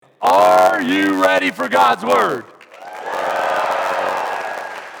Are you ready for God's word?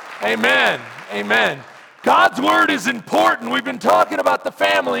 Amen. Amen. God's word is important. We've been talking about the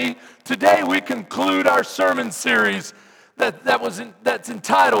family. Today we conclude our sermon series that's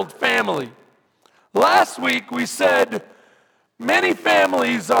entitled Family. Last week we said many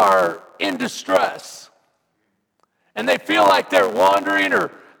families are in distress and they feel like they're wandering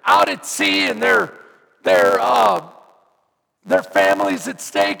or out at sea and their family's at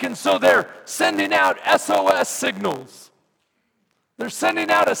stake, and so they're sending out SOS signals. They're sending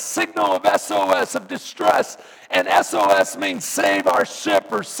out a signal of SOS, of distress, and SOS means save our ship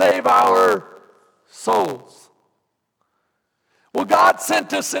or save our souls. Well, God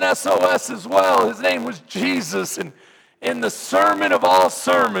sent us an SOS as well. His name was Jesus, and in the sermon of all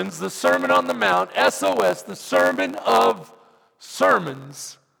sermons, the Sermon on the Mount, SOS, the sermon of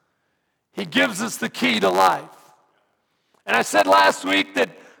sermons, he gives us the key to life. And I said last week that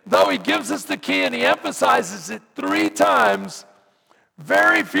though he gives us the key and he emphasizes it 3 times,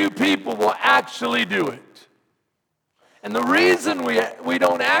 very few people will actually do it. And the reason we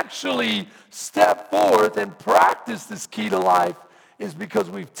don't actually step forth and practice this key to life is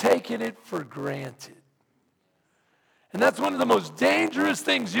because we've taken it for granted. And that's one of the most dangerous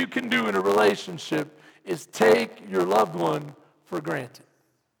things you can do in a relationship, is take your loved one for granted.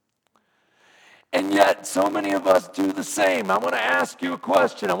 And yet, so many of us do the same. I want to ask you a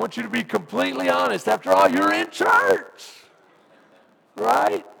question. I want you to be completely honest. After all, you're in church,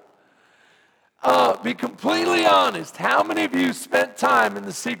 right? Be completely honest. How many of you spent time in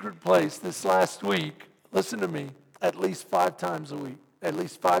the secret place this last week? Listen to me. At least 5 times a week. At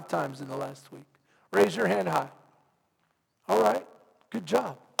least 5 times in the last week. Raise your hand high. All right. Good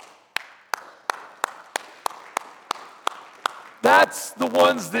job. That's the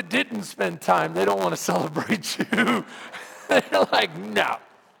ones that didn't spend time. They don't want to celebrate you. They're like, no.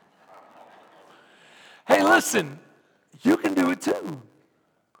 Hey, listen, you can do it too.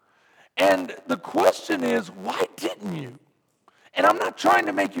 And the question is, why didn't you? And I'm not trying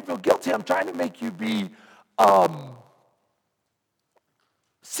to make you feel guilty. I'm trying to make you be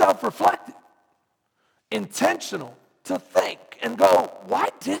self-reflective, intentional, to think and go, why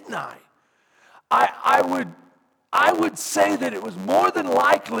didn't I? I would say that it was more than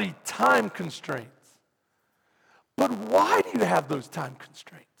likely time constraints. But why do you have those time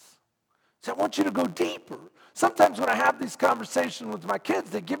constraints? So I want you to go deeper. Sometimes when I have these conversations with my kids,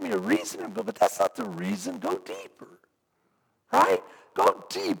 they give me a reason and go, but that's not the reason. Go deeper, right? Go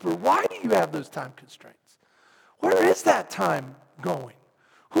deeper. Why do you have those time constraints? Where is that time going?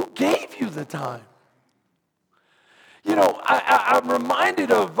 Who gave you the time? You know, I'm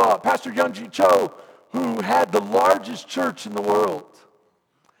reminded of Pastor Youngji Cho, who had the largest church in the world.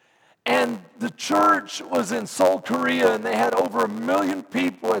 And the church was in Seoul, Korea, and they had over 1 million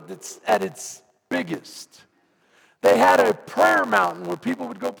people at its biggest. They had a prayer mountain where people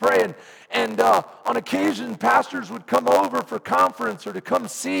would go pray, and on occasion, pastors would come over for conference or to come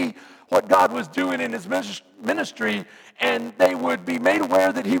see what God was doing in his ministry, and they would be made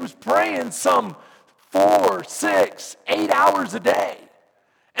aware that he was praying some 4, 6, 8 hours a day.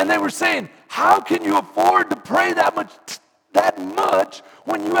 And they were saying, how can you afford to pray that much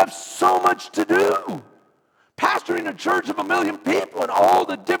when you have so much to do? Pastoring a church of 1 million people and all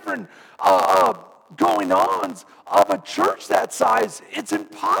the different going-ons of a church that size, it's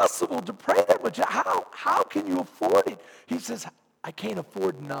impossible to pray that much. How can you afford it? He says, I can't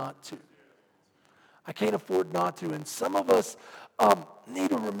afford not to. I can't afford not to. And some of us need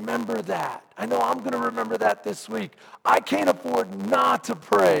to remember that. I know I'm going to remember that this week. I can't afford not to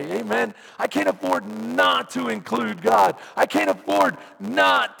pray. Amen. I can't afford not to include God. I can't afford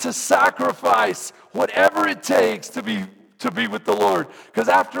not to sacrifice whatever it takes to be with the Lord. Because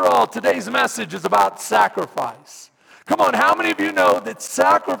after all, today's message is about sacrifice. Come on, how many of you know that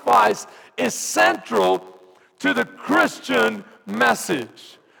sacrifice is central to the Christian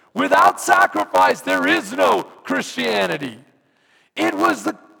message? Without sacrifice, there is no Christianity. It was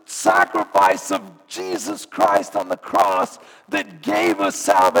the sacrifice of Jesus Christ on the cross that gave us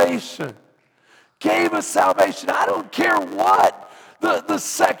salvation. Gave us salvation. I don't care what the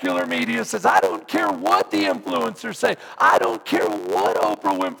secular media says. I don't care what the influencers say. I don't care what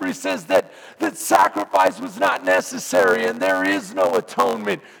Oprah Winfrey says, that sacrifice was not necessary and there is no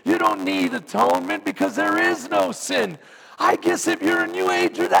atonement. You don't need atonement because there is no sin. I guess if you're a New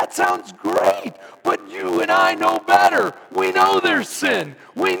Ager, that sounds great. But you and I know better. We know there's sin.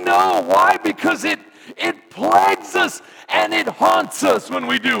 We know. Why? Because it plagues us and it haunts us when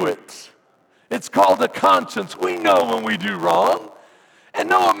we do it. It's called a conscience. We know when we do wrong. And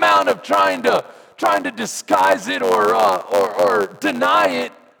no amount of trying to disguise it or deny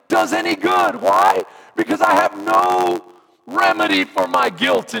it does any good. Why? Because I have no remedy for my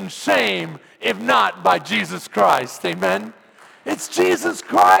guilt and shame if not by Jesus Christ. Amen? It's Jesus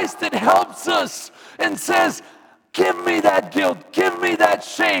Christ that helps us and says, give me that guilt, give me that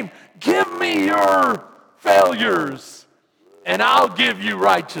shame, give me your failures, and I'll give you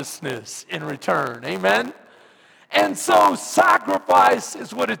righteousness in return. Amen? And so sacrifice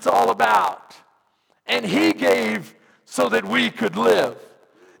is what it's all about. And he gave so that we could live.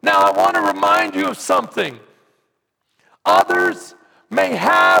 Now I want to remind you of something. Others may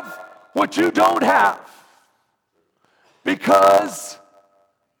have what you don't have because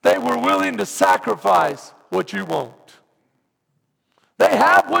they were willing to sacrifice what you won't. They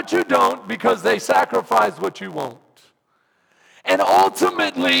have what you don't because they sacrifice what you won't. And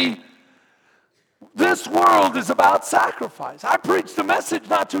ultimately, this world is about sacrifice. I preached a message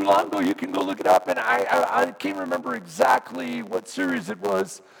not too long ago. You can go look it up. And I can't remember exactly what series it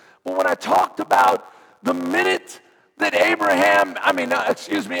was. But when I talked about the minute that Adam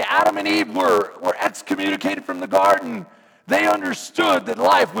and Eve were excommunicated from the garden, they understood that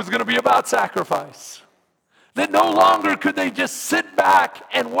life was going to be about sacrifice. That no longer could they just sit back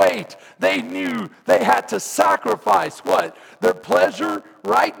and wait. They knew they had to sacrifice what? Their pleasure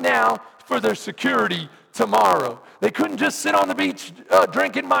right now for their security tomorrow. They couldn't just sit on the beach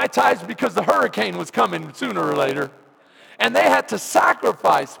drinking Mai Tais because the hurricane was coming sooner or later. And they had to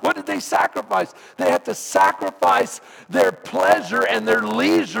sacrifice. What did they sacrifice? They had to sacrifice their pleasure and their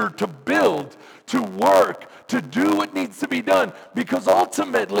leisure to build, to work, to do what needs to be done, because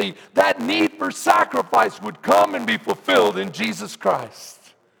ultimately that need for sacrifice would come and be fulfilled in Jesus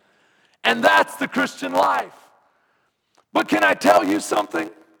Christ. And that's the Christian life. But can I tell you something?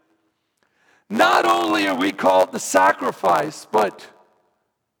 Not only are we called to sacrifice, but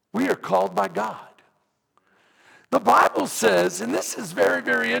we are called by God. The Bible says, and this is very,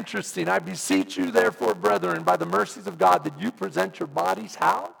 very interesting, I beseech you therefore, brethren, by the mercies of God, that you present your bodies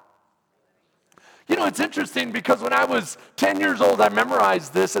how? You know, it's interesting because when I was 10 years old, I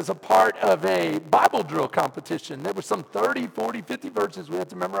memorized this as a part of a Bible drill competition. There were some 30, 40, 50 verses we had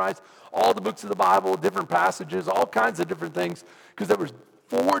to memorize, all the books of the Bible, different passages, all kinds of different things, because there were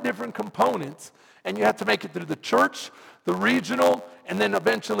 4 different components, and you had to make it through the church, the regional, and then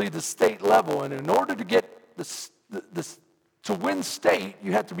eventually the state level. And in order to get to win state,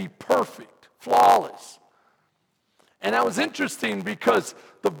 you had to be perfect, flawless. And that was interesting because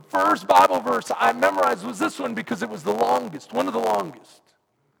the first Bible verse I memorized was this one because it was the longest, one of the longest.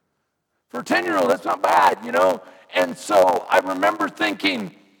 For a 10-year-old, that's not bad, you know. And so I remember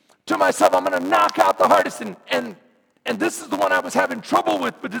thinking to myself, I'm going to knock out the hardest. And this is the one I was having trouble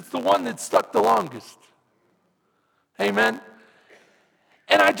with, but it's the one that stuck the longest. Amen.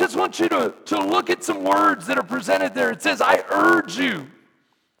 And I just want you to look at some words that are presented there. It says, I urge you,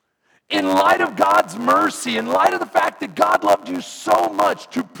 in light of God's mercy, in light of the fact that God loved you so much,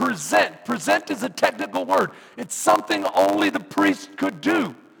 to present. Present is a technical word. It's something only the priest could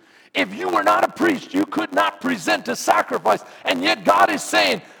do. If you were not a priest, you could not present a sacrifice. And yet God is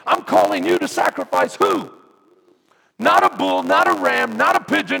saying, I'm calling you to sacrifice who? Not a bull, not a ram, not a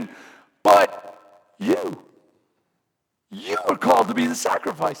pigeon, but you. You are called to be the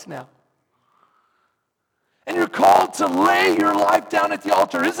sacrifice now. And you're called to lay your life down at the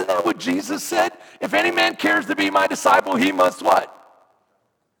altar. Isn't that what Jesus said? If any man cares to be my disciple, he must what?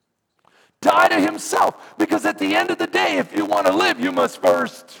 Die to himself. Because at the end of the day, if you want to live, you must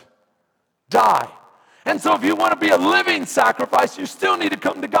first die. And so if you want to be a living sacrifice, you still need to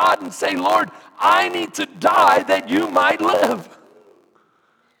come to God and say, Lord, I need to die that you might live.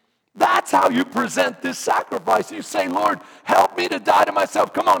 That's how you present this sacrifice. You say, Lord, help me to die to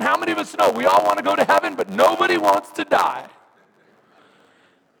myself. Come on, how many of us know we all want to go to heaven, but nobody wants to die?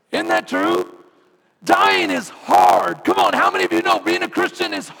 Isn't that true? Dying is hard. Come on, how many of you know being a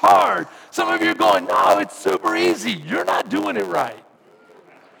Christian is hard? Some of you are going, no, it's super easy. You're not doing it right.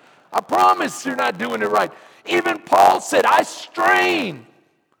 I promise you're not doing it right. Even Paul said, I strain,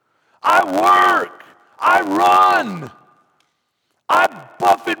 I work, I run. I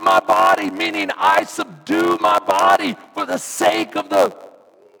buffet my body, meaning I subdue my body for the sake of the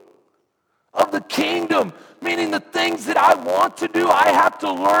kingdom, meaning the things that I want to do, I have to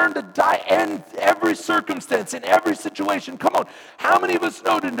learn to die in every circumstance, in every situation. Come on, how many of us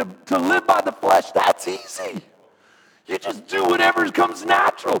know to live by the flesh? That's easy. You just do whatever comes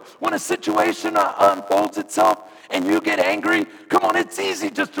natural. When a situation unfolds itself and you get angry, come on, it's easy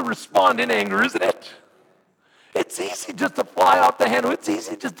just to respond in anger, isn't it? It's easy just to fly off the handle. It's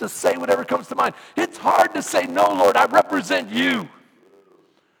easy just to say whatever comes to mind. It's hard to say, no, Lord, I represent you.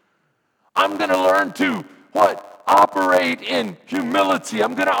 I'm going to learn to, what? operate in humility.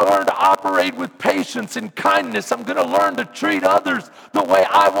 I'm going to learn to operate with patience and kindness. I'm going to learn to treat others the way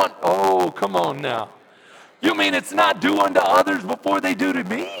I want. Oh, come on now. You mean it's not do unto others before they do to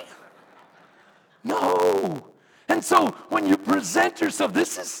me? No. And so when you present yourself,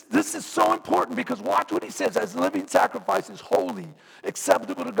 this is so important, because watch what he says: as living sacrifices, holy,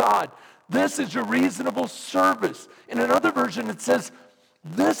 acceptable to God. This is your reasonable service. In another version it says,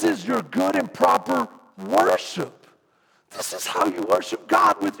 this is your good and proper worship. This is how you worship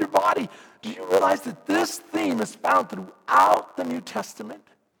God, with your body. Do you realize that this theme is found throughout the New Testament?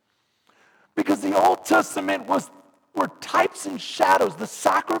 Because the Old Testament were types and shadows. The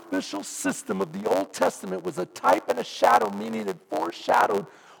sacrificial system of the Old Testament was a type and a shadow, meaning it foreshadowed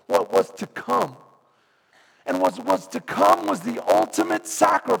what was to come. And what was to come was the ultimate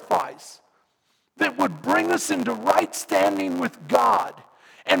sacrifice that would bring us into right standing with God.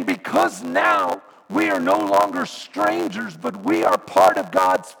 And because now we are no longer strangers, but we are part of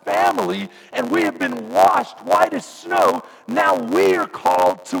God's family, and we have been washed white as snow, now we are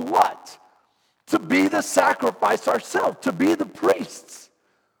called to what? To be the sacrifice ourselves, to be the priests.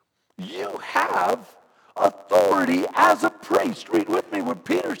 You have authority as a priest. Read with me what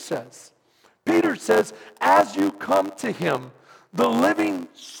Peter says. Peter says, as you come to him, the living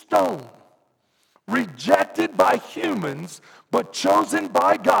stone, rejected by humans, but chosen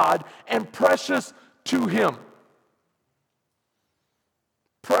by God and precious to him.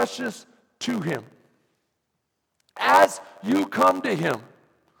 Precious to him. As you come to him,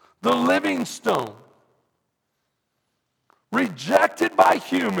 the living stone, rejected by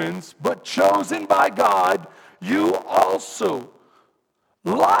humans, but chosen by God, you also,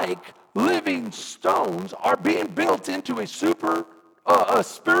 like living stones, are being built into a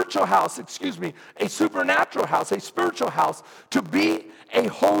spiritual house, a supernatural house, a spiritual house, to be a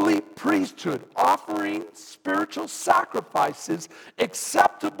holy priesthood, offering spiritual sacrifices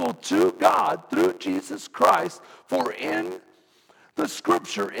acceptable to God through Jesus Christ. For in the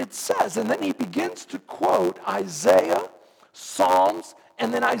scripture it says, and then he begins to quote Isaiah, Psalms,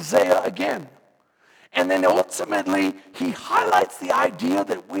 and then Isaiah again. And then ultimately, he highlights the idea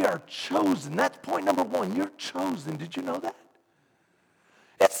that we are chosen. That's point number one. You're chosen. Did you know that?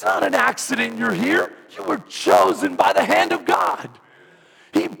 It's not an accident you're here. You were chosen by the hand of God.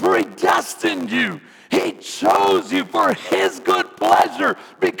 He predestined you. He chose you for his good pleasure,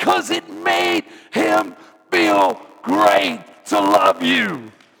 because it made him feel great to love you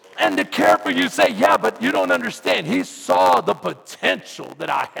and to care for you. Say, yeah, but you don't understand. He saw the potential that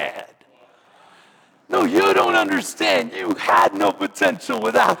I had. No, you don't understand. You had no potential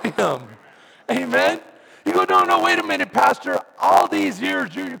without him. Amen? You go, no, wait a minute, Pastor. All these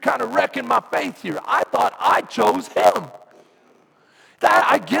years, you're kind of wrecking my faith here. I thought I chose him. That,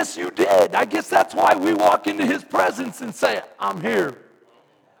 I guess you did. I guess that's why we walk into his presence and say, I'm here.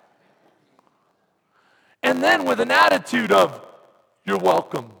 And then with an attitude of, you're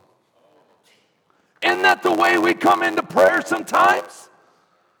welcome. Isn't that the way we come into prayer sometimes?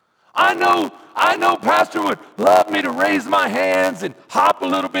 I know Pastor would love me to raise my hands and hop a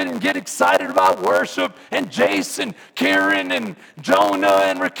little bit and get excited about worship. And Jason, Karen, and Jonah,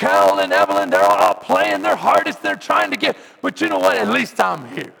 and Raquel, and Evelyn, they're all playing their hardest. They're trying to get, but you know what? At least I'm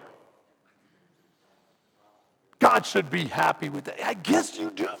here. God should be happy with that. I guess you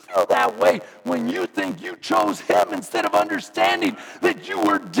do feel that way when you think you chose him, instead of understanding that you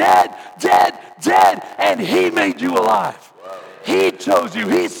were dead, and he made you alive. He chose you.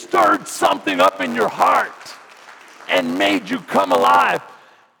 He stirred something up in your heart and made you come alive.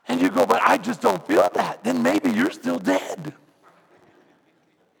 And you go, but I just don't feel that. Then maybe you're still dead.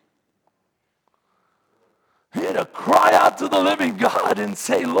 You need to cry out to the living God and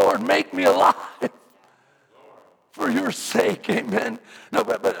say, Lord, make me alive for your sake. Amen. No,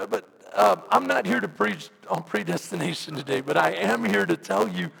 but I'm not here to preach on predestination today, but I am here to tell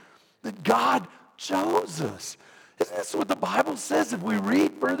you that God chose us. Isn't this what the Bible says? If we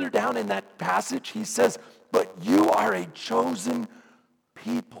read further down in that passage, he says, but you are a chosen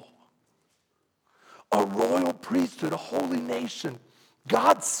people, a royal priesthood, a holy nation,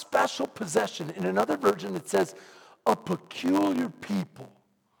 God's special possession. In another version, it says, a peculiar people.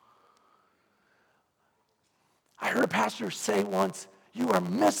 I heard a pastor say once, you are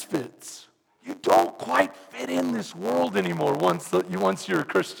misfits. You don't quite fit in this world anymore once you're a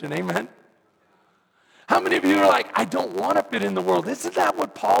Christian. Amen? How many of you are like, I don't want to fit in the world? Isn't that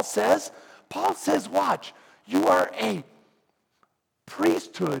what Paul says? Paul says, watch, you are a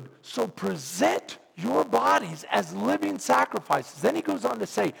priesthood, so present your bodies as living sacrifices. Then he goes on to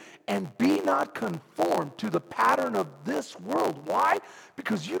say, and be not conformed to the pattern of this world. Why?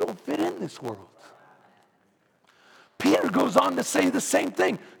 Because you don't fit in this world. Peter goes on to say the same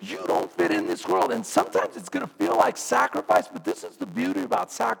thing. You don't fit in this world. And sometimes it's going to feel like sacrifice, but this is the beauty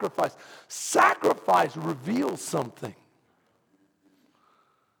about sacrifice. Sacrifice reveals something.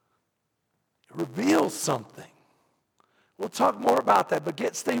 It reveals something. We'll talk more about that,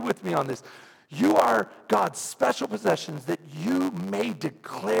 but stay with me on this. You are God's special possessions that you may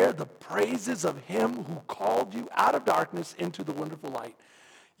declare the praises of him who called you out of darkness into the wonderful light.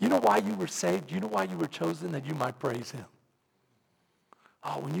 You know why you were saved? You know why you were chosen? That you might praise him.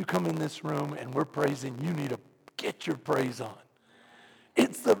 Oh, when you come in this room and we're praising, you need to get your praise on.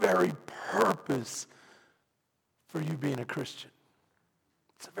 It's the very purpose for you being a Christian.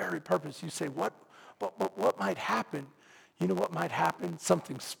 It's the very purpose. You say, what might happen? You know what might happen?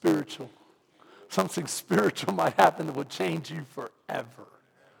 Something spiritual. Something spiritual might happen that will change you forever.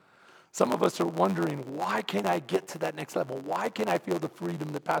 Some of us are wondering, why can't I get to that next level? Why can't I feel the freedom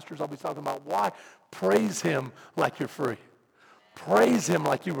that pastor's always talking about? Why? Praise him like you're free. Praise him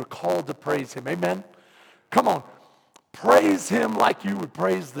like you were called to praise him. Amen? Come on. Praise him like you would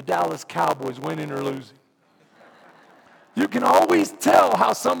praise the Dallas Cowboys winning or losing. You can always tell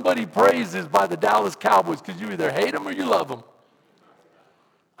how somebody praises by the Dallas Cowboys because you either hate them or you love them.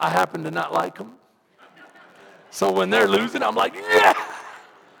 I happen to not like them. So when they're losing, I'm like, yeah!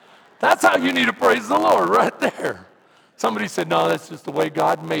 That's how you need to praise the Lord, right there. Somebody said, no, that's just the way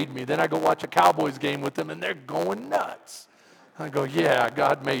God made me. Then I go watch a Cowboys game with them, and they're going nuts. I go, yeah,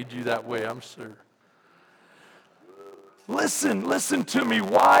 God made you that way, I'm sure. Listen to me.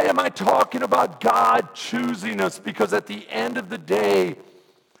 Why am I talking about God choosing us? Because at the end of the day,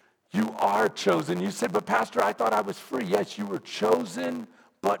 you are chosen. You said, but Pastor, I thought I was free. Yes, you were chosen,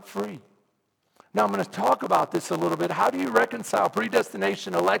 but free. Now, I'm going to talk about this a little bit. How do you reconcile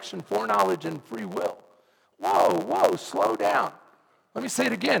predestination, election, foreknowledge, and free will? Whoa, slow down. Let me say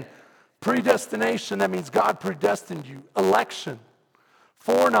it again. Predestination, that means God predestined you. Election,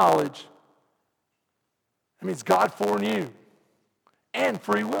 foreknowledge, that means God foreknew. And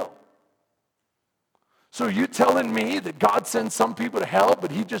free will. So you telling me that God sends some people to hell, but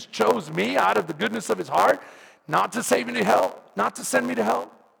he just chose me out of the goodness of his heart not to save me to hell, not to send me to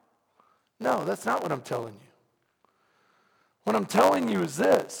hell? No, that's not what I'm telling you. What I'm telling you is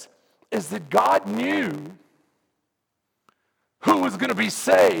this, is that God knew who was going to be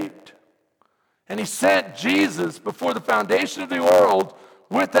saved. And he sent Jesus before the foundation of the world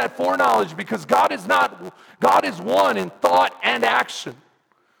with that foreknowledge, because God is one in thought and action.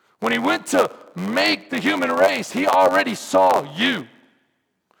 When he went to make the human race, he already saw you.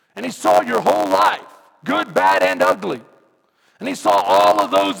 And he saw your whole life, good, bad, and ugly. And he saw all of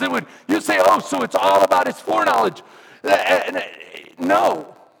those that would, you say, oh, so it's all about his foreknowledge.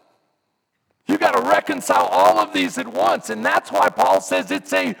 No. You got to reconcile all of these at once. And that's why Paul says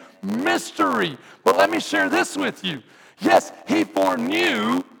it's a mystery. But let me share this with you. Yes, he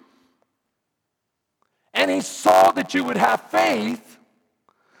foreknew, and he saw that you would have faith.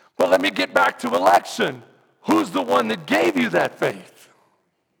 But let me get back to election. Who's the one that gave you that faith?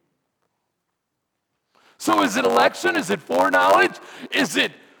 So is it election? Is it foreknowledge? Is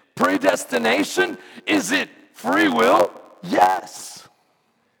it predestination? Is it free will? Yes.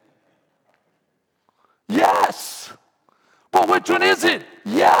 Yes. But which one is it?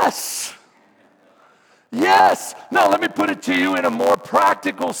 Yes. Yes. Now let me put it to you in a more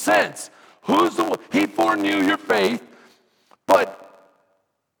practical sense. Who's the one? He foreknew your faith, but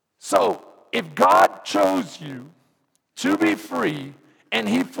so if God chose you to be free and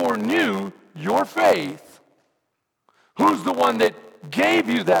he foreknew your faith, who's the one that gave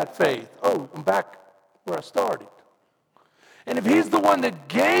you that faith? Oh, I'm back where I started. And if he's the one that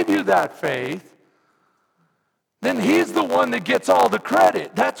gave you that faith, then he's the one that gets all the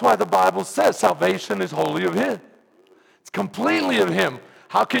credit. That's why the Bible says salvation is wholly of him. It's completely of him.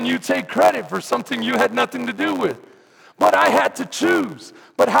 How can you take credit for something you had nothing to do with? But I had to choose.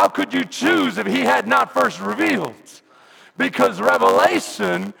 But how could you choose if he had not first revealed? Because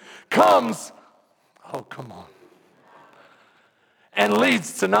revelation comes, oh, come on, and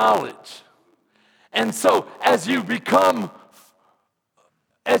leads to knowledge. And so as you become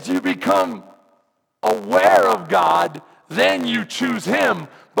aware of God, then you choose him,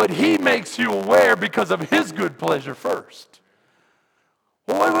 but he makes you aware because of his good pleasure first.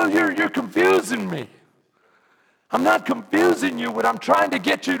 Well, you're confusing me. I'm not confusing you. What I'm trying to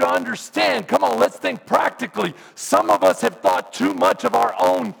get you to understand, come on, let's think practically. Some of us have thought too much of our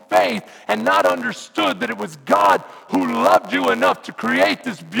own faith and not understood that it was God who loved you enough to create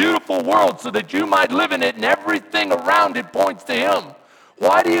this beautiful world so that you might live in it and everything around it points to him.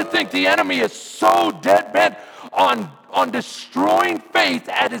 Why do you think the enemy is so dead-bent on destroying faith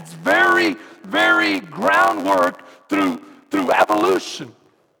at its very, very groundwork through evolution.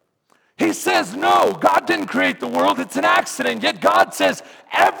 He says, no, God didn't create the world. It's an accident. Yet God says,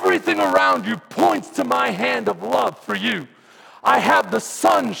 everything around you points to my hand of love for you. I have the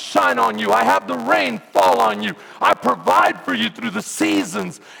sun shine on you. I have the rain fall on you. I provide for you through the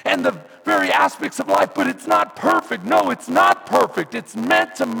seasons and the very aspects of life, but it's not perfect. No, it's not perfect. It's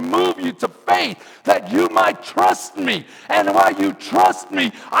meant to move you to faith that you might trust me. And while you trust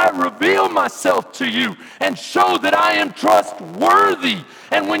me, I reveal myself to you and show that I am trustworthy.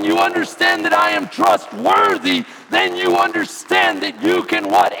 And when you understand that I am trustworthy, then you understand that you can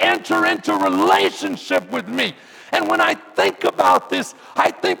what? Enter into relationship with me. And when I think about this,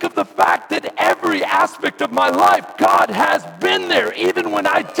 I think of the fact that every aspect of my life, God has been there, even when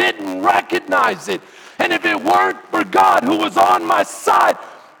I didn't recognize it. And if it weren't for God who was on my side,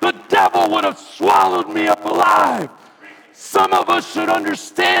 the devil would have swallowed me up alive. Some of us should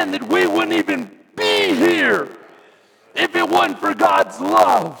understand that we wouldn't even be here if it wasn't for God's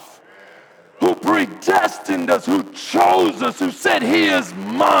love, who predestined us, who chose us, who said, He is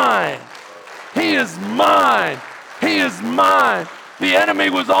mine. He is mine. He is mine. The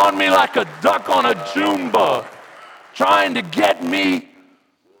enemy was on me like a duck on a June bug, trying to get me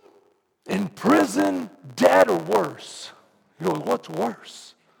in prison, dead, or worse. You go, what's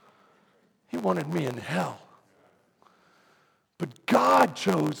worse? He wanted me in hell. But God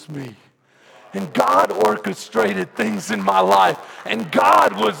chose me. And God orchestrated things in my life. And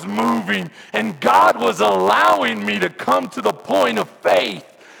God was moving. And God was allowing me to come to the point of faith.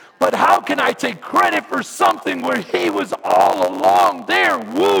 But how can I take credit for something where He was all along there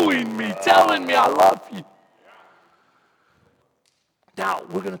wooing me, telling me I love you? Now,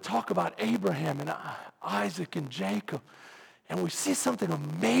 we're going to talk about Abraham and Isaac and Jacob. And we see something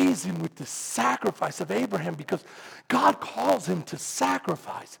amazing with the sacrifice of Abraham because God calls him to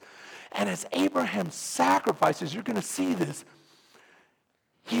sacrifice. And as Abraham sacrifices, you're going to see this,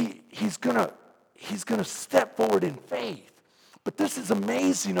 he's going to step forward in faith. But this is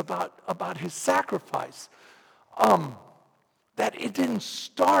amazing about his sacrifice, that it didn't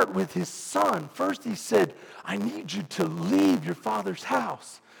start with his son. First he said, I need you to leave your father's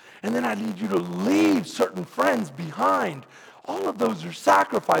house. And then I need you to leave certain friends behind. All of those are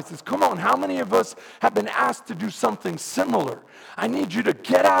sacrifices. Come on, how many of us have been asked to do something similar? I need you to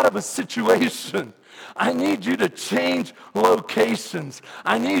get out of a situation. I need you to change locations.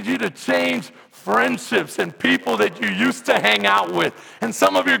 I need you to change friendships and people that you used to hang out with. And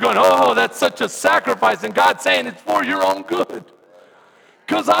some of you are going, oh, that's such a sacrifice. And God's saying it's for your own good.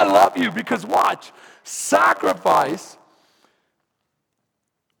 Because I love you. Because watch, sacrifice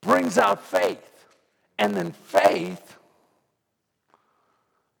brings out faith. And then faith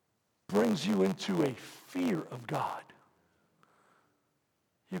brings you into a fear of God.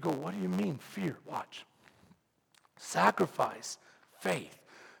 You go, what do you mean fear? Watch. Sacrifice, faith.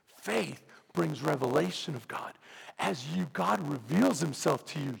 Faith brings revelation of God. As God reveals himself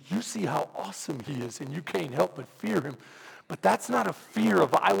to you, you see how awesome he is, and you can't help but fear him. But that's not a fear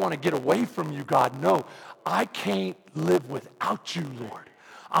of, I want to get away from you, God. No, I can't live without you, Lord.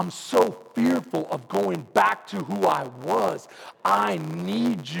 I'm so fearful of going back to who I was. I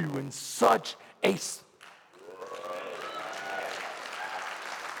need you in such a...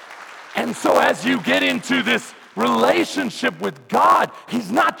 And so as you get into this relationship with God, he's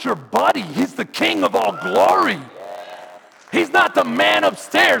not your buddy. He's the King of all glory. He's not the man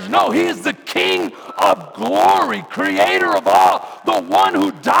upstairs. No, he is the King of glory, creator of all, the one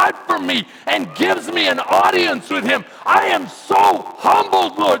who died for me and gives me an audience with him. I am so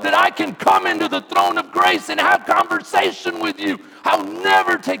humbled, Lord, that I can come into the throne of grace and have conversation with you. I'll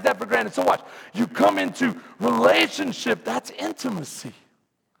never take that for granted. So watch, you come into relationship, that's intimacy.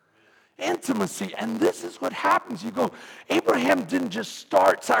 Intimacy. And this is what happens. You go, Abraham didn't just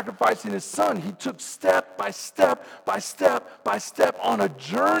start sacrificing his son. He took step by step by step by step on a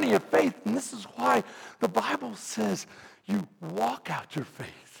journey of faith. And this is why the Bible says you walk out your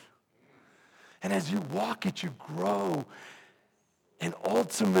faith. And as you walk it, you grow. And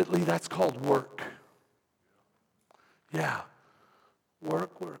ultimately, that's called work. Yeah.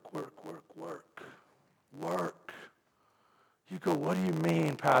 Work, work, work, work, work. Work. You go, what do you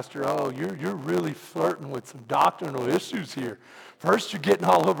mean, Pastor? Oh, you're really flirting with some doctrinal issues here. First, you're getting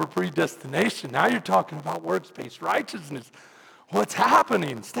all over predestination. Now you're talking about works-based righteousness. What's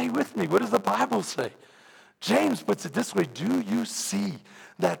happening? Stay with me. What does the Bible say? James puts it this way. Do you see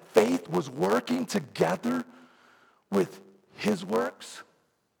that faith was working together with his works?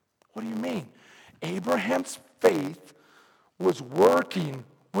 What do you mean? Abraham's faith was working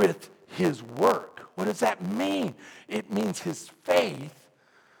with his work. What does that mean? It means his faith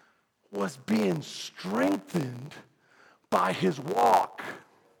was being strengthened by his walk.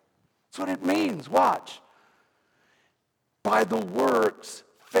 That's what it means. Watch. By the works,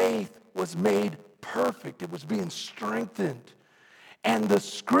 faith was made perfect. It was being strengthened. And the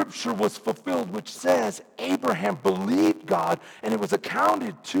scripture was fulfilled, which says, Abraham believed God, and it was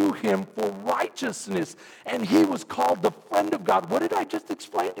accounted to him for righteousness. And he was called the friend of God. What did I just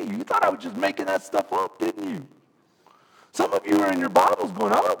explain to you? You thought I was just making that stuff up, didn't you? Some of you are in your Bibles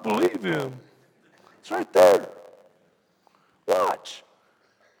going, I don't believe him. It's right there. Watch.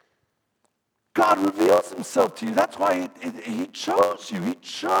 God reveals himself to you. That's why he chose you. He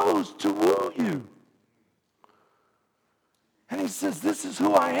chose to woo you. And he says, this is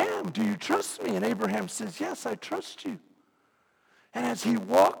who I am. Do you trust me? And Abraham says, yes, I trust you. And as he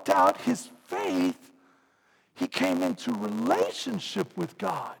walked out his faith, he came into relationship with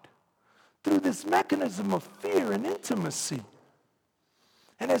God through this mechanism of fear and intimacy.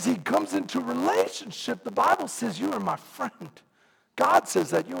 And as he comes into relationship, the Bible says, you are my friend. God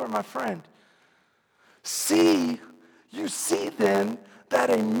says that, you are my friend. You see then that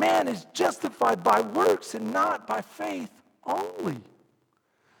a man is justified by works and not by faith only.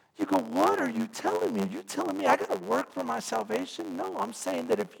 You go, what are you telling me? Are you telling me I got to work for my salvation? No, I'm saying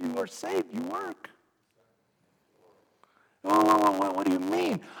that if you are saved, you work. Oh, what do you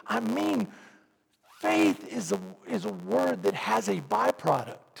mean? I mean, faith is a word that has a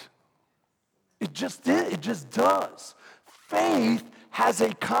byproduct. It just does. Faith has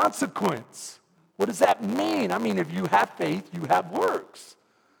a consequence. What does that mean? I mean, if you have faith, you have works.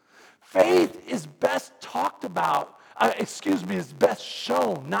 Faith is best talked about, is best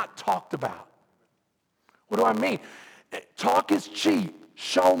shown, not talked about. What do I mean? Talk is cheap.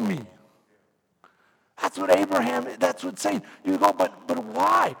 Show me. That's what that's what it's saying. You go, but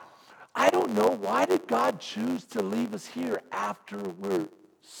why? I don't know. Why did God choose to leave us here after we're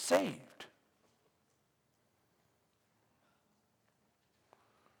saved?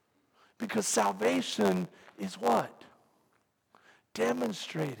 Because salvation is what?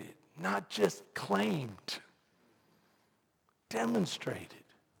 Demonstrated, not just claimed. Demonstrated.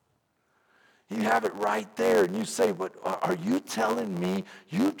 You have it right there, and you say, but are you telling me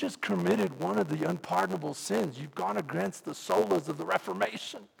you've just committed one of the unpardonable sins? You've gone against the solas of the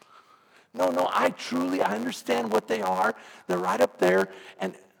Reformation. No, I understand what they are. They're right up there,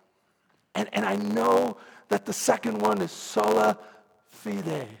 and I know that the second one is sola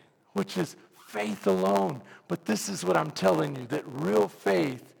fide, which is faith alone. But this is what I'm telling you, that real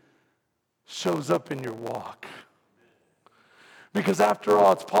faith shows up in your walk. Because after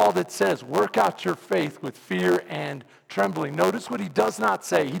all, it's Paul that says, work out your faith with fear and trembling. Notice what he does not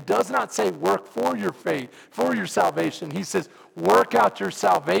say. He does not say work for your faith, for your salvation. He says, work out your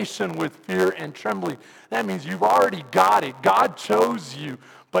salvation with fear and trembling. That means you've already got it. God chose you.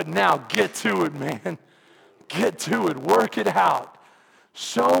 But now get to it, man. Get to it. Work it out.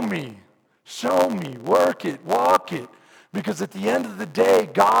 Show me, work it, walk it. Because at the end of the day,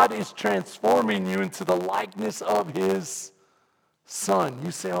 God is transforming you into the likeness of his Son.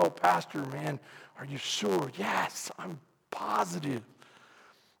 You say, oh, Pastor, man, are you sure? Yes, I'm positive.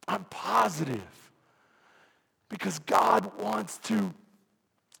 I'm positive. Because God wants to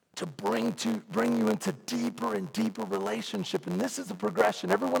bring you into deeper and deeper relationship. And this is the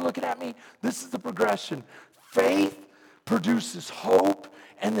progression. Everyone looking at me? This is the progression. Faith produces hope,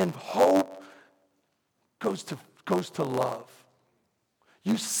 and then hope goes to love.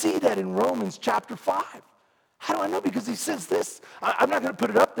 You see that in Romans chapter 5. How do I know? Because he says this. I'm not going to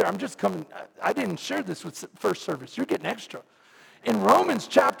put it up there. I'm just coming. I didn't share this with first service. You're getting extra. In Romans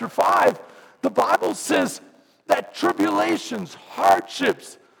chapter 5, the Bible says that tribulations,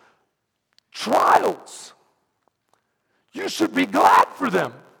 hardships, trials, you should be glad for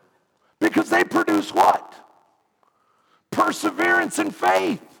them. Because they produce what? Perseverance and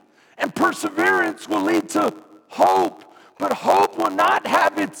faith. And perseverance will lead to hope. But hope will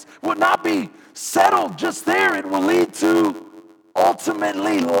not be settled just there. It will lead to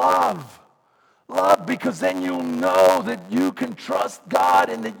ultimately love. Love, because then you'll know that you can trust God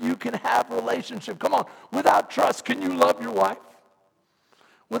and that you can have a relationship. Come on, without trust, can you love your wife?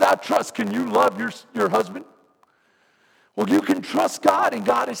 Without trust, can you love your husband? Well, you can trust God, and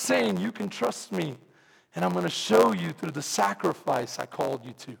God is saying, you can trust me. And I'm going to show you through the sacrifice I called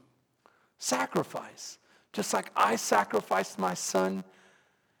you to. Sacrifice. Just like I sacrificed my son,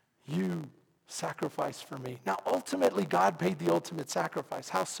 you sacrificed for me. Now, ultimately, God paid the ultimate sacrifice.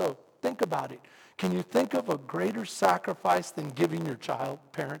 How so? Think about it. Can you think of a greater sacrifice than giving your child,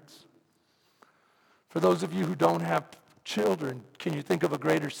 parents? For those of you who don't have children, can you think of a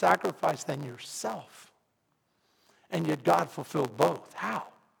greater sacrifice than yourself? And yet God fulfilled both. How?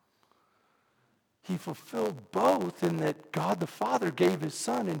 he fulfilled both in that God the Father gave his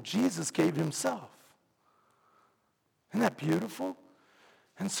Son and Jesus gave himself. Isn't that beautiful?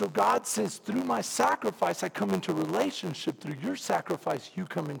 And so God says, through my sacrifice, I come into relationship. Through your sacrifice, you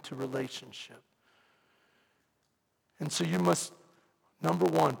come into relationship. And so you must, number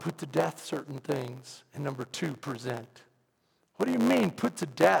one, put to death certain things. And number two, present. What do you mean, put to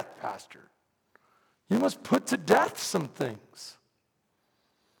death, Pastor? You must put to death some things.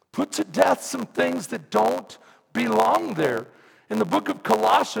 Put to death some things that don't belong there. In the book of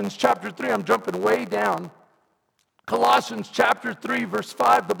Colossians, chapter 3, I'm jumping way down. Colossians chapter 3, verse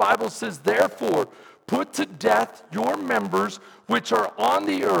 5, the Bible says, therefore, put to death your members which are on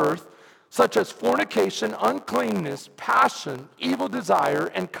the earth, such as fornication, uncleanness, passion, evil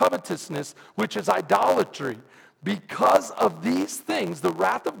desire, and covetousness, which is idolatry. Because of these things, the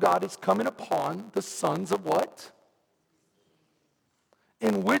wrath of God is coming upon the sons of what?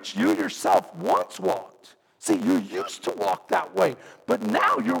 In which you yourself once walked. See, you used to walk that way, but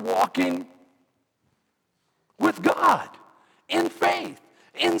now you're walking with God, in faith,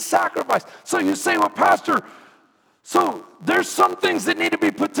 in sacrifice. So you say, well, Pastor, so there's some things that need to be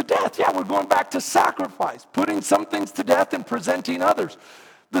put to death. Yeah, we're going back to sacrifice, putting some things to death and presenting others.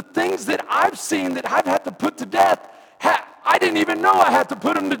 The things that I've seen that I've had to put to death, I didn't even know I had to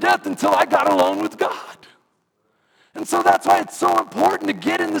put them to death until I got alone with God. And so that's why it's so important to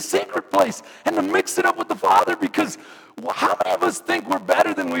get in the secret place and to mix it up with the Father, because how many of us think we're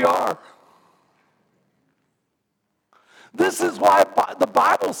better than we are? This is why the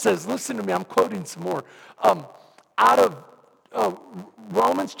Bible says, listen to me, I'm quoting some more. Out of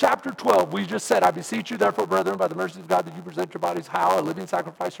Romans chapter 12, we just said, I beseech you therefore, brethren, by the mercies of God, that you present your bodies how? A living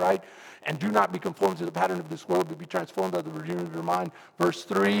sacrifice, right? And do not be conformed to the pattern of this world, but be transformed by the renewing of your mind. Verse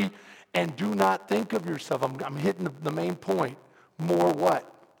 3, and do not think of yourself, I'm hitting the main point, more what?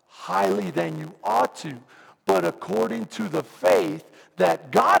 Highly than you ought to, but according to the faith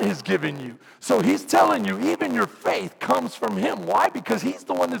that God has given you. So he's telling you, even your faith comes from him. Why? Because he's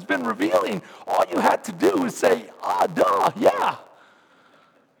the one that's been revealing. All you had to do is say, yeah.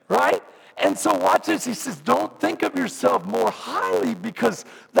 Right? And so watch this. He says, don't think of yourself more highly, because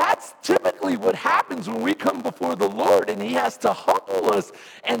that's typically what happens when we come before the Lord, and he has to humble us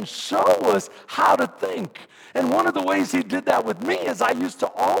and show us how to think. And one of the ways he did that with me is I used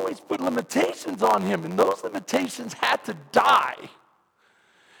to always put limitations on him, and those limitations had to die.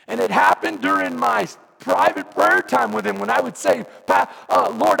 And it happened during my private prayer time with him when I would say,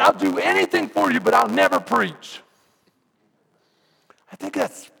 Lord, I'll do anything for you, but I'll never preach. I think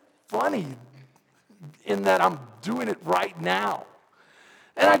that's funny in that I'm doing it right now.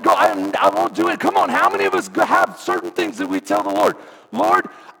 And I go, I won't do it. Come on, how many of us have certain things that we tell the Lord? Lord,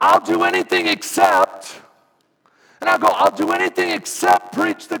 I'll do anything except... And I'll go, I'll do anything except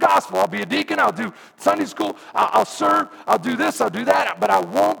preach the gospel. I'll be a deacon, I'll do Sunday school, I'll serve, I'll do this, I'll do that, but I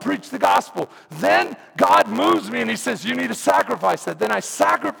won't preach the gospel. Then God moves me and he says, you need to sacrifice that. Then I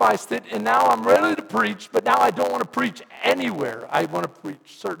sacrificed it, and now I'm ready to preach, but now I don't want to preach anywhere. I want to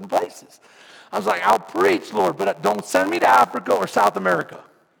preach certain places. I was like, I'll preach, Lord, but don't send me to Africa or South America.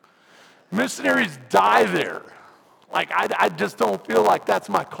 Missionaries die there. Like, I just don't feel like that's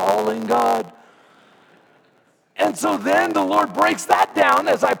my calling, God. And so then the Lord breaks that down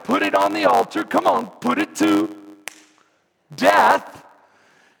as I put it on the altar. Come on, put it to death.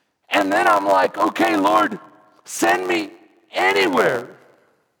 And then I'm like, okay, Lord, send me anywhere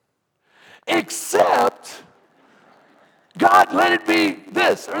except, God, let it be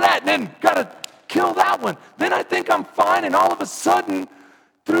this or that. And then got to kill that one. Then I think I'm fine. And all of a sudden,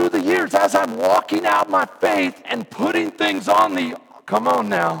 through the years, as I'm walking out my faith and putting things on the, come on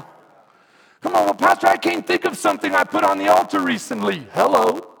now. Come on, well, Pastor, I can't think of something I put on the altar recently.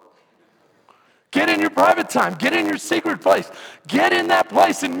 Hello. Get in your private time. Get in your secret place. Get in that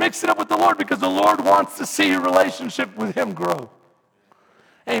place and mix it up with the Lord, because the Lord wants to see your relationship with him grow.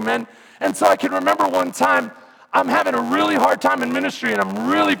 Amen. And so I can remember one time I'm having a really hard time in ministry, and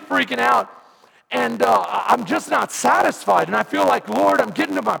I'm really freaking out. And I'm just not satisfied. And I feel like, Lord, I'm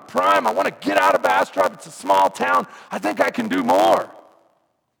getting to my prime. I want to get out of Bastrop. It's a small town. I think I can do more.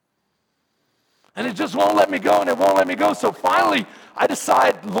 And it just won't let me go, and it won't let me go. So finally, I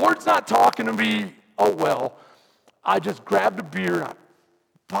decide, Lord's not talking to me. Oh, well. I just grabbed a beer, and I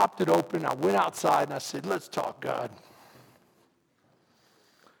popped it open. I went outside, and I said, let's talk, God.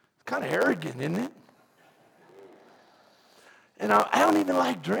 It's kind of arrogant, isn't it? And I don't even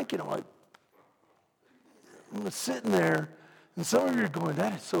like drinking. I'm sitting there, and some of you are going,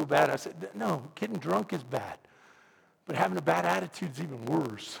 that is so bad. I said, no, getting drunk is bad. But having a bad attitude is even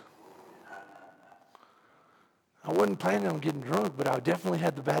worse. I wasn't planning on getting drunk, but I definitely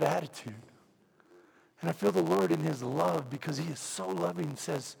had the bad attitude. And I feel the Lord in his love, because he is so loving,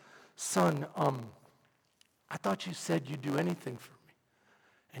 says, son, I thought you said you'd do anything for me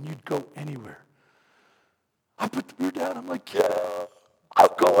and you'd go anywhere. I put the beer down. I'm like, yeah,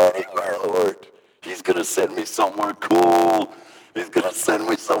 I'll go anywhere, Lord. He's going to send me somewhere cool. He's going to send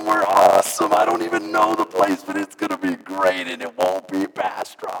me somewhere awesome. I don't even know the place, but it's going to be great, and it won't be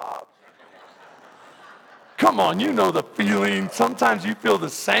Bastrop. Come on, you know the feeling. Sometimes you feel the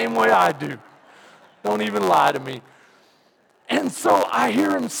same way I do. Don't even lie to me. And so I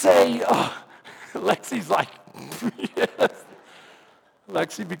hear him say, Lexi's like, yes.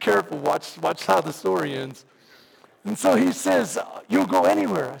 Lexi, be careful. Watch how the story ends. And so he says, you'll go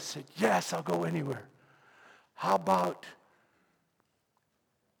anywhere. I said, yes, I'll go anywhere. How about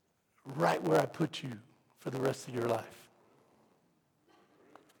right where I put you for the rest of your life?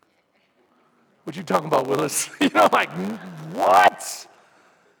 What you talking about, Willis? Like, what?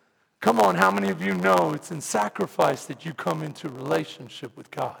 Come on, how many of you know it's in sacrifice that you come into relationship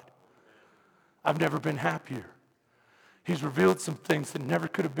with God? I've never been happier. He's revealed some things that never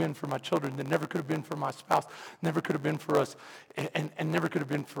could have been for my children, that never could have been for my spouse, never could have been for us, and never could have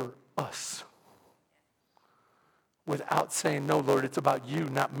been for us. Without saying, no, Lord, it's about you,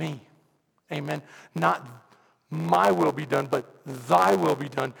 not me. Amen. Not my will be done, but thy will be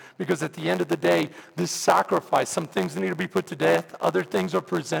done. Because at the end of the day, this sacrifice, some things need to be put to death, other things are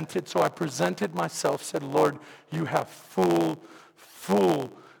presented. So I presented myself, said, Lord, you have full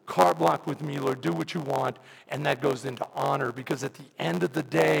carte blanche with me, Lord. Do what you want. And that goes into honor, because at the end of the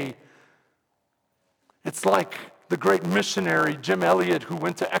day, it's like the great missionary Jim Elliot, who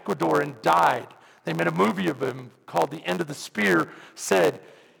went to Ecuador and died. They made a movie of him called The End of the Spear, said,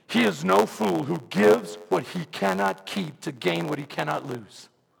 he is no fool who gives what he cannot keep to gain what he cannot lose.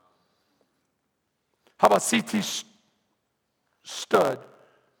 How about C.T. Studd,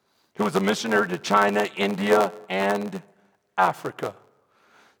 who was a missionary to China, India, and Africa?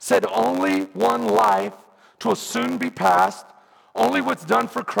 Said, only one life will soon be past. Only what's done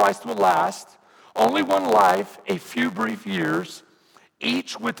for Christ will last. Only one life, a few brief years,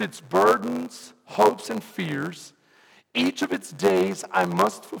 each with its burdens, hopes, and fears. Each of its days I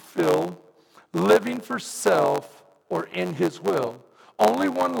must fulfill, living for self or in his will. Only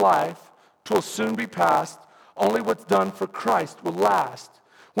one life, 'twill soon be past. Only what's done for Christ will last.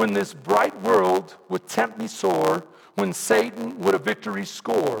 When this bright world would tempt me sore, when Satan would a victory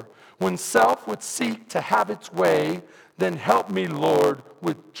score, when self would seek to have its way, then help me, Lord,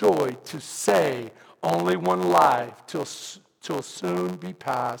 with joy to say, only one life till soon be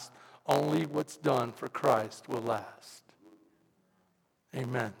past. Only what's done for Christ will last.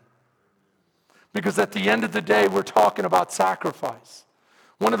 Amen. Because at the end of the day, we're talking about sacrifice.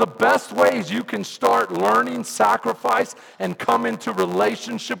 One of the best ways you can start learning sacrifice and come into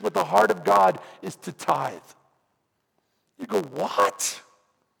relationship with the heart of God is to tithe. You go, what?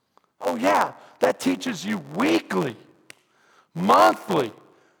 Oh yeah, that teaches you weekly, monthly,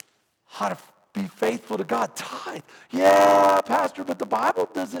 how to be faithful to God. Tithe. Yeah, Pastor, but the Bible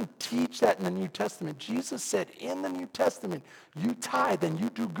doesn't teach that in the New Testament. Jesus said in the New Testament, you tithe and you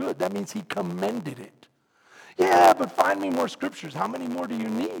do good. That means he commended it. Yeah, but find me more scriptures. How many more do you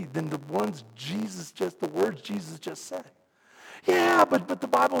need than the words Jesus just said? Yeah, but the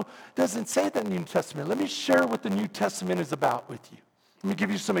Bible doesn't say that in the New Testament. Let me share what the New Testament is about with you. Let me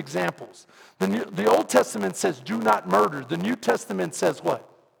give you some examples. The Old Testament says, do not murder. The New Testament says what?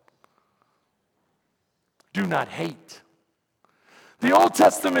 Do not hate. The Old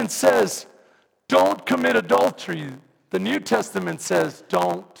Testament says, don't commit adultery. The New Testament says,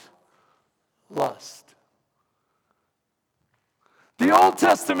 don't lust. The Old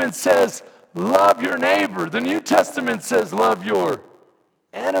Testament says, love your neighbor. The New Testament says, love your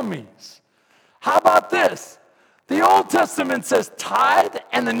enemies. How about this? The Old Testament says tithe,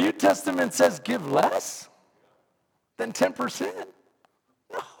 and the New Testament says give less than 10%.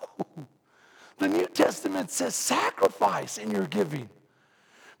 No. The New Testament says sacrifice in your giving.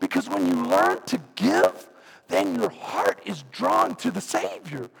 Because when you learn to give, then your heart is drawn to the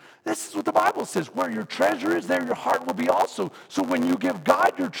Savior. This is what the Bible says. Where your treasure is, there your heart will be also. So when you give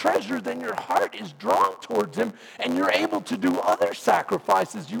God your treasure, then your heart is drawn towards him, and you're able to do other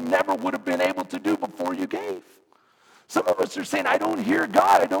sacrifices you never would have been able to do before you gave. Some of us are saying, I don't hear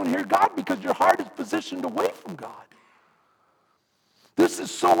God. I don't hear God, because your heart is positioned away from God. This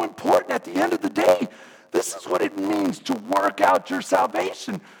is so important. At the end of the day, this is what it means to work out your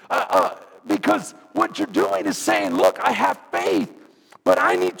salvation. Because what you're doing is saying, look, I have faith, but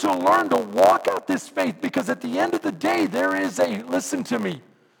I need to learn to walk out this faith, because at the end of the day, there is listen to me,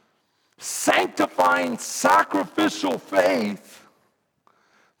 sanctifying, sacrificial faith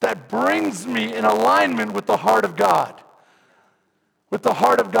that brings me in alignment with the heart of God. With the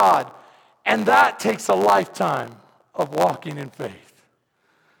heart of God. And that takes a lifetime of walking in faith.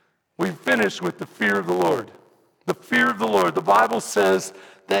 We finish with the fear of the Lord. The fear of the Lord. The Bible says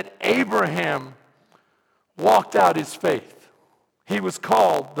that Abraham walked out his faith. He was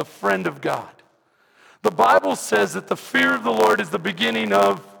called the friend of God. The Bible says that the fear of the Lord is the beginning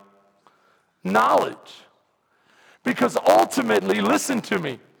of knowledge. Because ultimately, listen to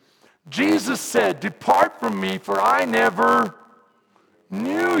me, Jesus said, "Depart from me, for I never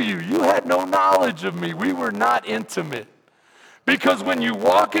knew you." You had no knowledge of me. We were not intimate. Because when you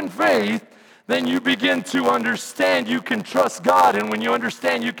walk in faith, then you begin to understand you can trust God. And when you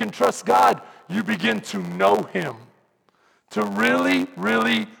understand you can trust God, you begin to know him. To really,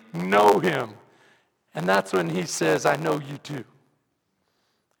 really know him. And that's when he says, "I know you too.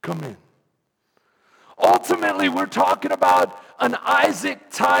 Come in." Ultimately, we're talking about an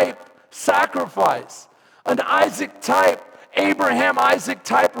Isaac-type sacrifice. An Isaac-type,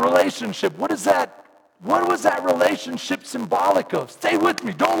 Abraham-Isaac-type relationship. What was that relationship symbolic of? Stay with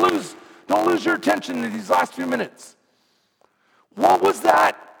me. Don't lose your attention in these last few minutes. What was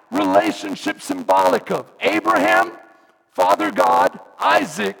that relationship symbolic of? Abraham, Father God,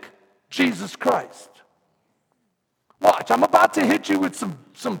 Isaac, Jesus Christ. Watch, I'm about to hit you with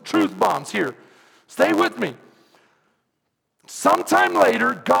some truth bombs here. Stay with me. Sometime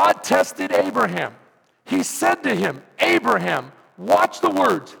later, God tested Abraham. He said to him, "Abraham," watch the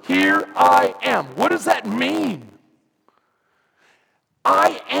words, "here I am." What does that mean?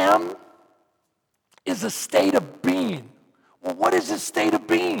 I am is a state of being. Well, what is his state of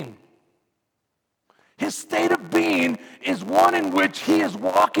being? His state of being is one in which he is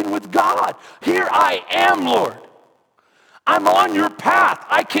walking with God. "Here I am, Lord. I'm on your path.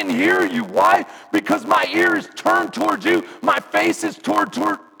 I can hear you." Why? Because my ear is turned towards you. My face is turned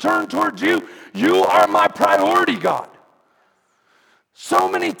towards you. You are my priority, God. So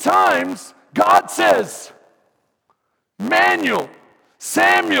many times, God says, Manuel,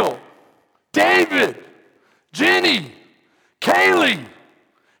 Samuel, David, Jenny, Kaylee,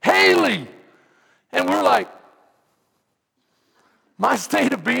 Haley. And we're like, my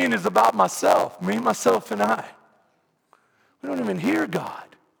state of being is about myself, me, myself, and I. We don't even hear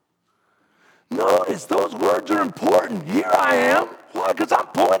God. Notice those words are important. "Here I am." Why? Because I'm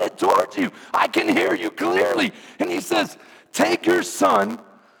pointed towards you. I can hear you clearly. And he says, "Take your son,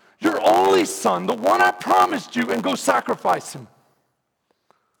 your only son, the one I promised you, and go sacrifice him."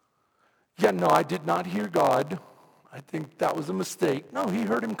 Yeah, no, I did not hear God. I think that was a mistake. No, he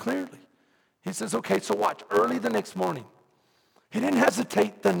heard him clearly. He says, "Okay, so watch. Early the next morning." He didn't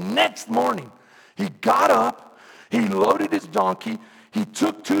hesitate. The next morning, he got up, he loaded his donkey, he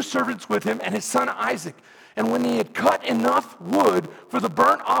took 2 servants with him and his son Isaac. And when he had cut enough wood for the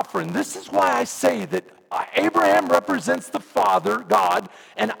burnt offering, this is why I say that Abraham represents the Father, God,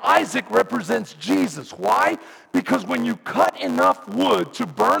 and Isaac represents Jesus. Why? Because when you cut enough wood to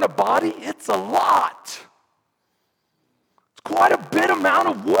burn a body, it's a lot. It's quite a bit amount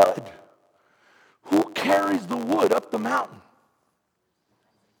of wood. Who carries the wood up the mountain?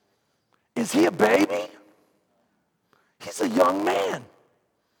 Is he a baby? He's a young man.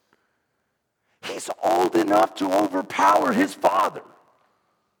 He's old enough to overpower his father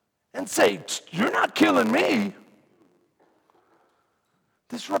and say, "You're not killing me."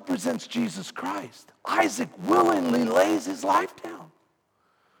 This represents Jesus Christ. Isaac willingly lays his life down.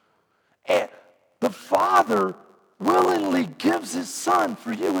 And the Father willingly gives his son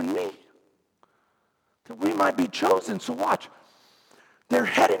for you and me, that we might be chosen. So watch. They're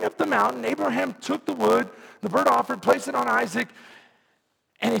heading up the mountain. Abraham took the wood, the burnt offering, placed it on Isaac,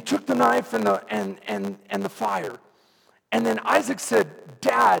 and he took the knife and the fire. And then Isaac said,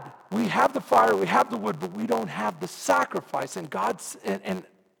 "Dad, we have the fire, we have the wood, but we don't have the sacrifice." And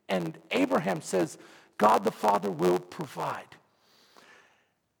and Abraham says, "God the Father will provide."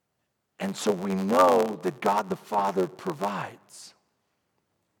 And so we know that God the Father provides.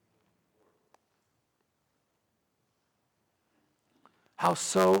 How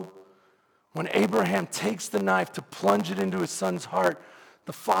so? When Abraham takes the knife to plunge it into his son's heart,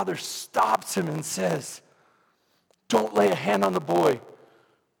 the father stops him and says, "Don't lay a hand on the boy.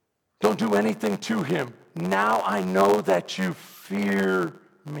 Don't do anything to him. Now I know that you fear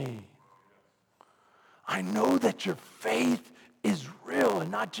me. I know that your faith is real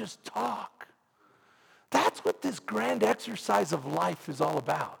and not just talk." That's what this grand exercise of life is all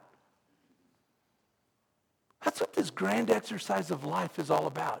about. That's what this grand exercise of life is all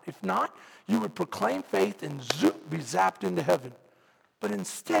about. If not, you would proclaim faith and zoop, be zapped into heaven. But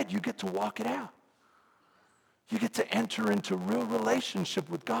instead, you get to walk it out. You get to enter into real relationship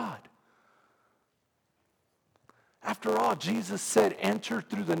with God. After all, Jesus said, enter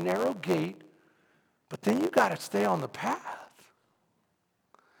through the narrow gate, but then you got to stay on the path.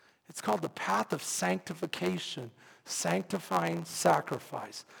 It's called the path of sanctification, sanctifying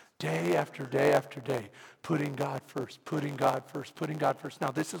sacrifice, day after day after day, putting God first, putting God first, putting God first.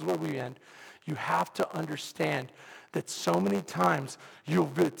 Now, this is where we end. You have to understand that so many times you'll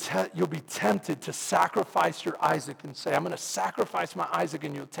be tempted to sacrifice your Isaac and say, I'm going to sacrifice my Isaac,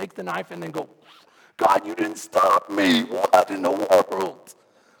 and you'll take the knife and then go, God, you didn't stop me. What in the world?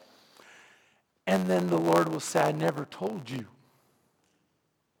 And then the Lord will say, I never told you.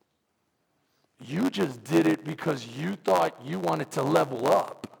 You just did it because you thought you wanted to level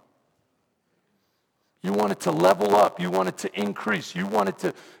up. You wanted to level up. You wanted to increase. You wanted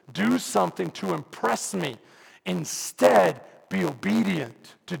to do something to impress me. Instead, be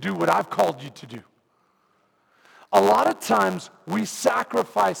obedient to do what I've called you to do. A lot of times we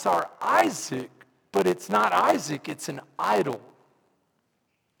sacrifice our Isaac, but it's not Isaac, it's an idol.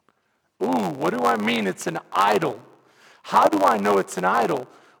 Ooh, what do I mean it's an idol? How do I know it's an idol?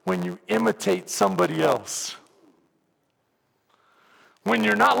 When you imitate somebody else. When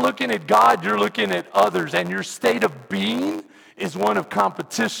you're not looking at God, you're looking at others, and your state of being is one of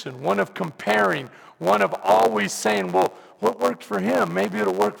competition, one of comparing, one of always saying, well, what worked for him? Maybe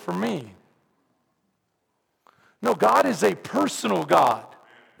it'll work for me. No, God is a personal God.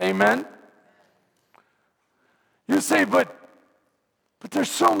 Amen? You say, but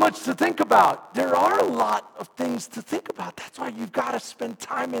there's so much to think about. There are a lot of things to think about. That's why you've got to spend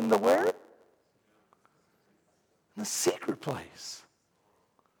time in the where? In the secret place.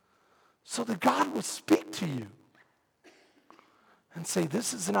 So that God will speak to you and say,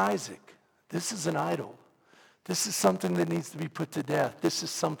 this is an Isaac. This is an idol. This is something that needs to be put to death. This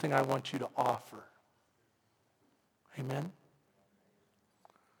is something I want you to offer. Amen?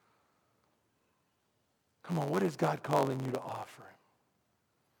 Come on, what is God calling you to offer him?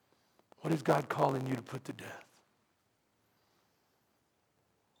 What is God calling you to put to death?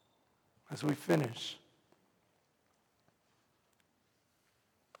 As we finish,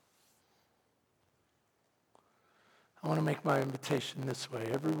 I want to make my invitation this way.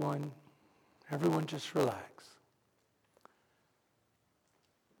 Everyone just relax.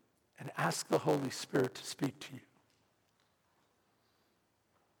 And ask the Holy Spirit to speak to you.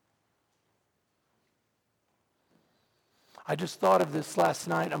 I just thought of this last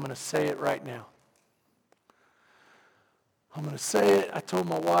night. I'm going to say it right now. I'm going to say it. I told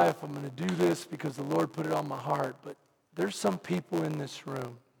my wife I'm going to do this because the Lord put it on my heart. But there's some people in this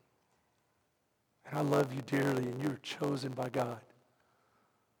room, and I love you dearly, and you're chosen by God.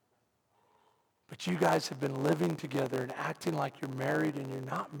 But you guys have been living together and acting like you're married, and you're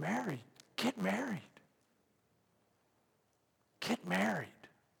not married. Get married. Get married.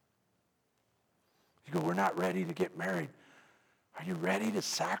 You go, we're not ready to get married. Are you ready to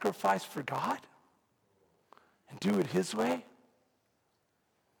sacrifice for God and do it his way?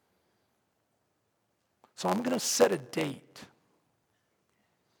 So I'm going to set a date.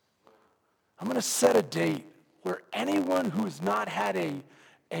 I'm going to set a date where anyone who has not had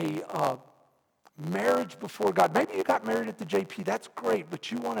a marriage before God, maybe you got married at the JP, that's great,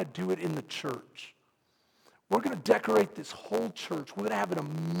 but you want to do it in the church. We're going to decorate this whole church. We're going to have an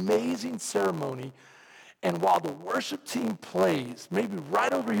amazing ceremony. And while the worship team plays, maybe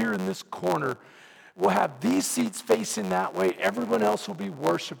right over here in this corner, we'll have these seats facing that way. Everyone else will be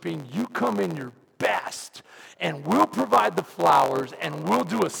worshiping. You come in your best, and we'll provide the flowers, and we'll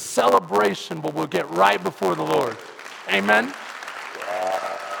do a celebration, but we'll get right before the Lord. Amen?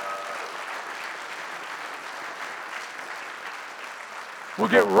 We'll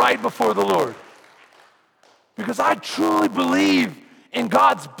get right before the Lord. Because I truly believe in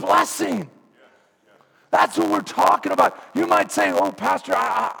God's blessing. That's what we're talking about. You might say, oh, Pastor,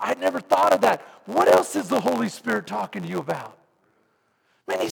 I never thought of that. What else is the Holy Spirit talking to you about?